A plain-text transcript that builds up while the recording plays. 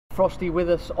Frosty, with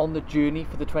us on the journey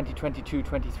for the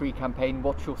 2022-23 campaign.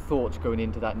 What's your thoughts going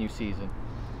into that new season?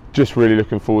 Just really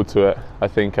looking forward to it. I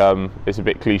think it's a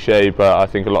bit cliche, but I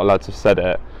think a lot of lads have said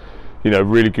it. You know,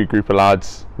 really good group of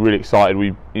lads. Really excited.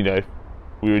 We were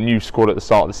a new squad at the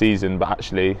start of the season, but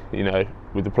actually,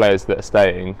 with the players that are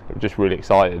staying, we're just really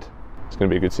excited. It's going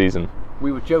to be a good season.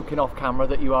 We were joking off camera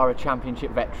that you are a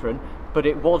championship veteran, but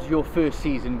it was your first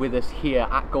season with us here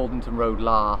at Goldington Road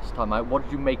last time out. What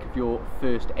did you make of your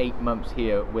first 8 months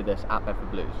here with us at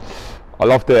Bedford Blues? I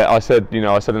loved it. I said in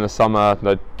the summer,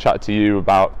 I chatted to you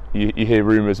about, you hear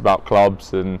rumours about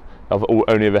clubs, and I've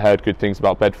only ever heard good things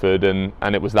about Bedford, and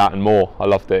it was that and more. I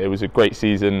loved it. It was a great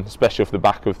season, especially off the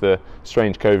back of the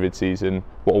strange COVID season.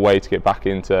 What a way to get back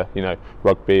into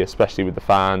rugby, especially with the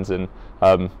fans, and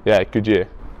yeah, good year.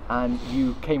 And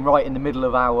you came right in the middle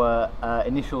of our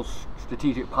initial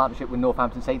strategic partnership with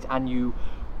Northampton Saints, and you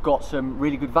got some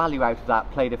really good value out of that.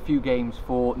 Played a few games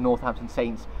for Northampton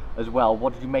Saints as well.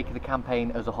 What did you make of the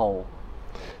campaign as a whole?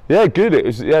 Yeah, good. It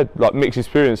was like mixed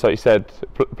experience, like you said.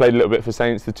 Played a little bit for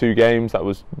Saints, the 2 games. That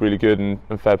was really good, and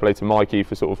fair play to Mikey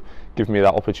for sort of giving me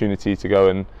that opportunity to go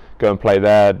and play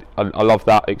there. I love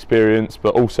that experience,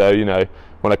 but also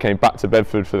when I came back to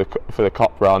Bedford for the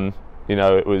cup run,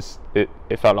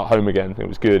 it felt like home again. It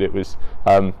was good. It was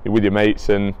with your mates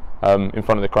and in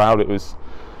front of the crowd. It was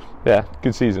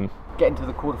good season. Getting to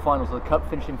the quarterfinals of the cup,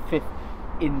 finishing 5th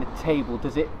in the table,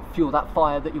 does it fuel that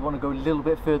fire that you want to go a little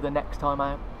bit further next time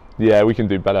out? Yeah, we can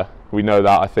do better. We know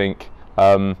that. I think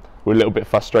we're a little bit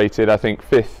frustrated. I think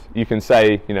 5th, you can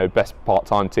say best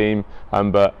part-time team,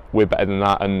 but we're better than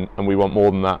that, and we want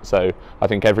more than that. So I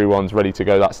think everyone's ready to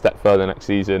go that step further next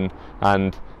season.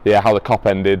 And how the cup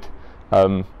ended,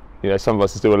 some of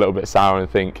us are still a little bit sour and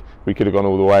think we could have gone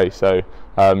all the way. So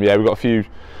we've got a few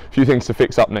things to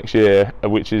fix up next year,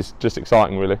 which is just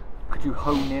exciting, really. Could you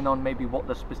hone in on maybe what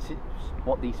the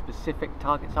specific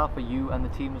targets are for you and the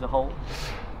team as a whole?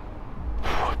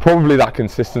 Probably that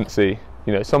consistency.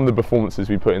 Some of the performances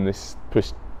we put in this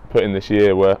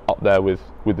year were up there with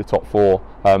the top 4,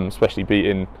 especially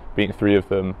beating 3 of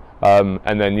them,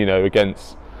 and then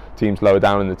against teams lower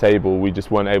down in the table, we just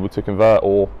weren't able to convert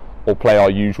or play our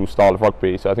usual style of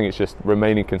rugby. So I think it's just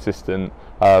remaining consistent,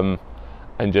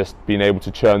 and just being able to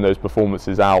churn those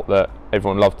performances out that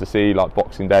everyone loved to see, like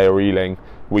Boxing Day or Ealing,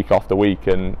 week after week,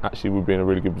 and actually we'll be in a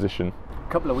really good position.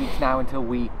 A couple of weeks now until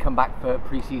we come back for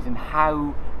pre-season.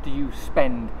 How do you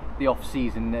spend the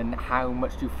off-season, and how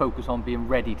much do you focus on being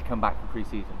ready to come back for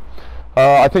pre-season?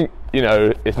 I think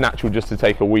it's natural just to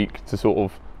take a week to sort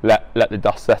of let the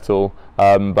dust settle,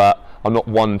 but I'm not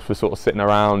one for sort of sitting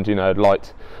around. I'd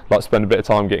like to spend a bit of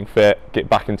time getting fit, get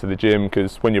back into the gym,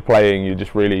 because when you're playing, you're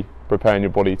just really preparing your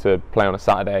body to play on a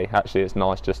Saturday. Actually, it's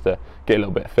nice just to get a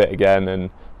little bit fit again, and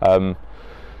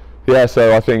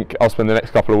so I think I'll spend the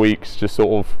next couple of weeks just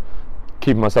sort of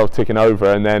keeping myself ticking over,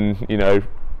 and then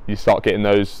you start getting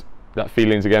that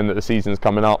feelings again that the season's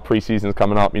coming up, pre-season's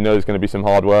coming up. There's going to be some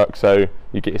hard work, so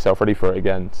you get yourself ready for it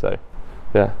again. So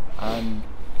yeah.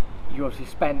 You obviously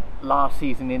spent last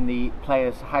season in the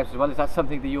players' house as well. Is that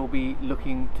something that you'll be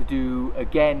looking to do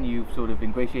again? You've sort of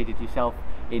ingratiated yourself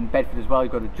in Bedford as well.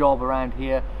 You've got a job around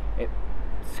here. It's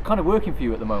kind of working for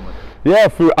you at the moment. Yeah,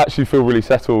 I actually feel really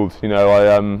settled.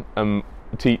 I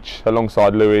teach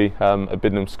alongside Louis at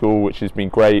Biddenham School, which has been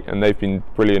great, and they've been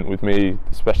brilliant with me,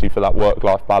 especially for that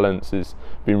work-life balance has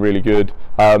been really good.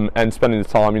 And spending the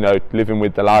time, living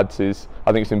with the lads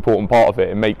I think it's an important part of it.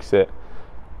 It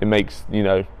makes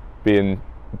being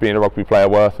a rugby player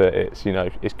worth it.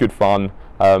 It's good fun,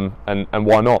 and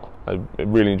why not? I'm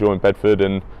really enjoying Bedford,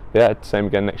 and same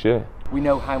again next year. We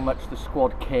know how much the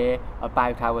squad care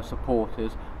about our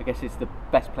supporters. I guess it's the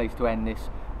best place to end this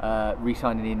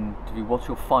re-signing interview. What's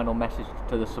your final message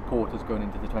to the supporters going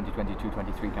into the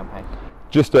 2022-23 campaign?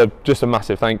 Just a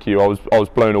massive thank you. I was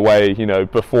blown away.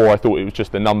 Before I thought it was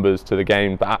just the numbers to the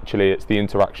game, but actually it's the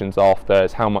interactions after.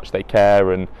 It's how much they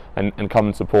care and come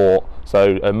and support.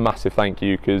 So a massive thank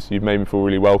you, because you've made me feel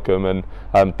really welcome, and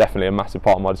definitely a massive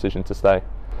part of my decision to stay.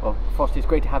 Well, Frosty, it's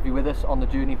great to have you with us on the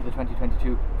journey for the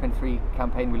 2022-23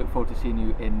 campaign. We look forward to seeing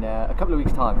you in a couple of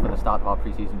weeks' time for the start of our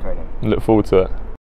pre-season training. Look forward to it.